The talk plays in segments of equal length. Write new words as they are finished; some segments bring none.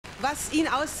Was ihn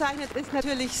auszeichnet, ist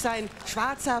natürlich sein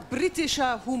schwarzer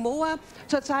britischer Humor.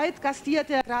 Zurzeit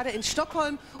gastiert er gerade in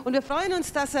Stockholm und wir freuen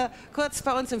uns, dass er kurz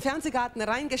bei uns im Fernsehgarten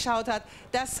reingeschaut hat.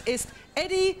 Das ist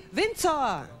Eddie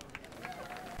Windsor.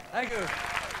 Thank you.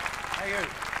 Thank you.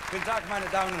 Guten Tag, meine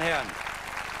Damen und Herren.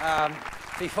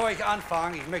 Bevor ich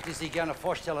anfange, ich möchte Sie gerne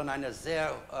vorstellen, eine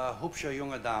sehr hübsche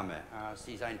junge Dame.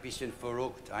 Sie ist ein bisschen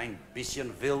verrückt, ein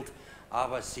bisschen wild,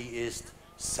 aber sie ist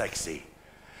sexy.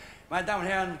 Meine Damen und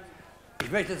Herren, ich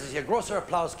möchte, dass Sie einen großen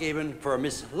Applaus geben für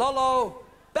Miss Lolo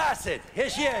Bassett. Here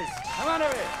she is. Come on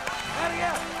over here. There we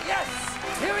go. Yes.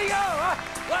 Here we go.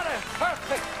 What a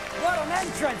perfect, what an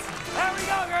entrance. There we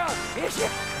go, girls. Here she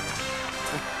is.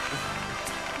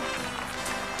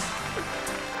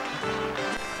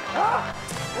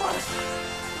 What?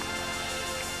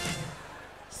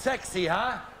 Sexy,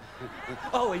 huh?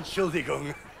 Oh,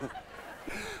 Entschuldigung.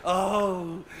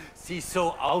 Oh, sie ist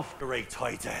so aufgeregt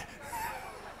heute.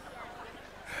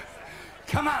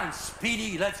 Come on,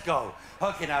 Speedy, let's go.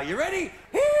 Okay, now, you ready?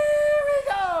 Here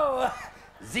we go.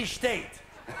 Sie steht.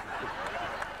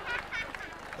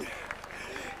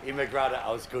 Immer gerade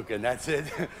ausgucken, that's it.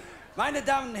 Meine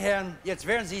Damen und Herren, jetzt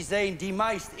werden Sie sehen, die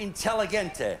meist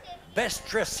intelligente,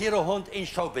 bestdressierte Hund in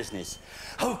Showbusiness.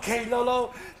 Okay,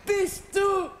 Lolo, bist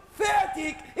du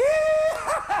fertig?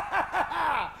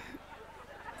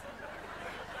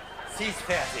 Sie ist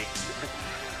fertig.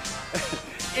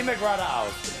 Immer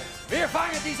geradeaus. Wir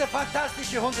fangen diese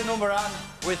fantastische Hundenummer an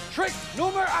mit Trick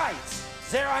Nummer 1.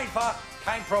 Sehr einfach,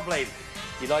 kein Problem.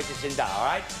 Die Leute sind da,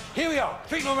 alright? Here we go.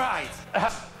 Trick Nummer 1.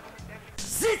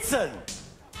 Sitzen.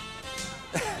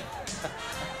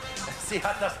 Sie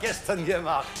hat das gestern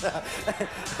gemacht.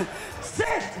 Sit!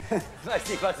 Ich weiß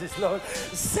nicht, was ist los.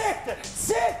 Sit!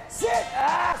 Sit! Sit!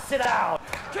 Ah, sit down!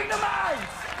 Trick Nummer 1!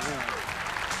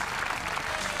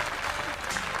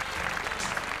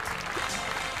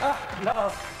 Ah,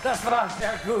 no, das war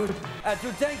sehr gut.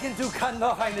 Du denkst, du kannst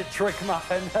noch einen Trick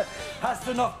machen. Hast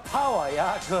du noch Power?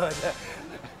 Ja, gut.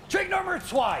 Trick Nummer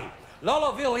 2.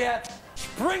 Lolo will jetzt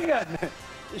springen.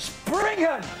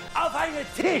 Springen auf einen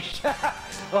Tisch.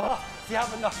 Oh, Sie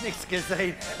haben noch nichts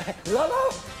gesehen. Lolo,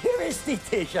 hier ist die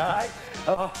Tisch, alright?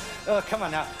 Oh, come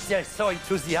on now. Sie ist so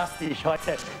enthusiastisch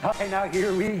heute. Okay, now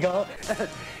here we go.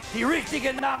 Die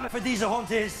richtige Name für diesen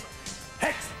Hund ist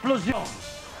Explosion.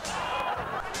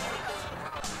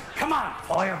 Come on,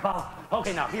 Feuerball.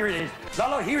 Okay, now here it is.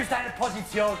 Lolo, hier ist deine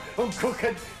Position und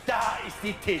gucken, da ist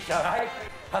die Tisch, alright?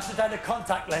 Hast du deine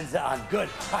Kontaktlinse an? Good.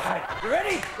 Alright, you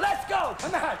ready? Let's go.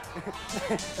 Come on.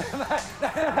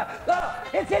 Lolo,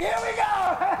 it's it. Here we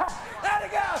go. There we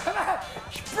go. Come on.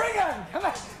 Springen. Come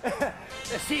on.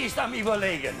 Sie ist am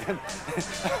Überlegen.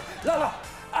 Lolo,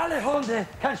 alle Hunde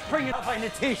können springen auf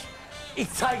einen Tisch.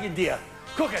 Ich zeige dir.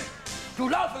 Gucken. Du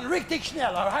laufen richtig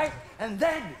schnell, alright? And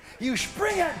then you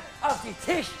springen auf den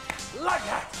Tisch like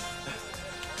that.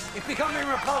 Ich bekomme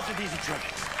immer Applaus für diesen Trick.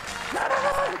 Nein, nein,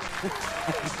 nein!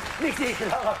 Nicht ich,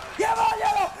 Lolo. Jawohl,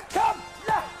 jawohl! Komm!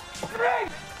 Na, spring!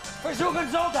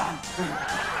 Versuchen so dann!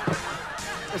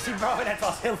 Sie brauchen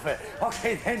etwas Hilfe.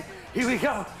 Okay, then, here we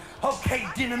go. Okay,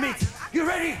 Dynamit. You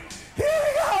ready? Here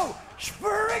we go!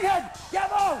 Springen!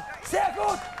 Jawohl! Sehr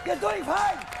gut! You're doing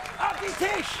fine! Auf den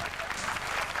Tisch!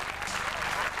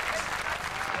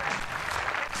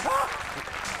 Ah,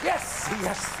 yes,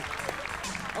 yes!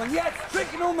 Und jetzt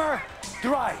Trick Nummer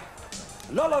 3.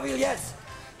 Lolo will jetzt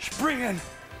springen,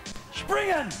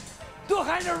 springen durch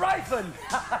einen Reifen.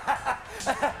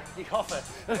 Ich hoffe.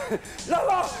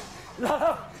 Lolo,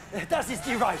 Lolo, das ist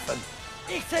die Reifen.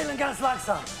 Ich zähle ganz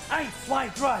langsam. 1, 2,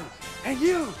 3. And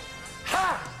you,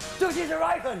 ha, durch diese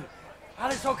Reifen.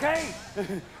 Alles okay?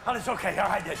 Alles okay, all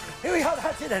right then. Here we go,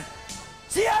 that's it then.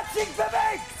 Sie hat sich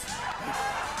bewegt.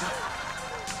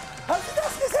 Haben Sie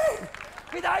das gesehen?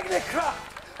 Mit eigener Kraft.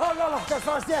 Oh Lolo, das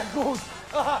war sehr gut.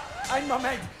 Aha, einen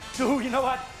Moment. Du, you know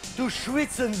what? Du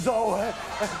schwitzen so.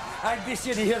 Ein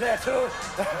bisschen hier, der too.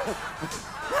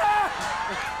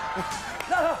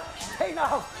 Lolo, stehen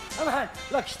auf. Come on,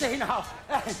 look, stehen auf.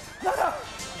 Lolo.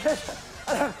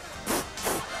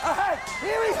 Alright,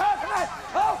 here we go, come on.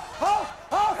 Oh, oh,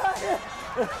 oh,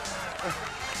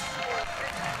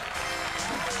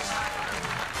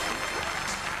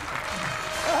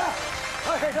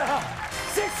 okay, Lolo.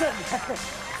 Sitzen.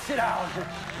 Sit down.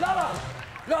 Lolo,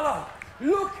 Lolo,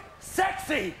 look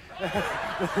sexy.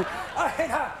 Okay,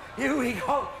 now, here we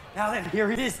go. Now then,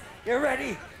 here it is. You're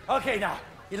ready? Okay, now,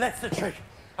 your letzter Trick.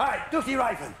 All right, durch die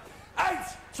Reifen.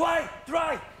 1, 2,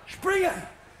 3, springen.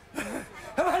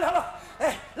 Come on, Lolo.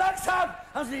 Langsam.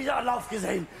 Haben Sie diesen Anlauf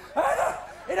gesehen?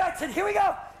 That's it. Here we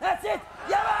go. That's it.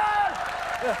 Jawohl.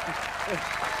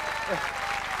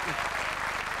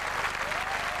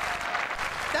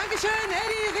 Dankeschön,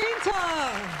 Eddie Winter.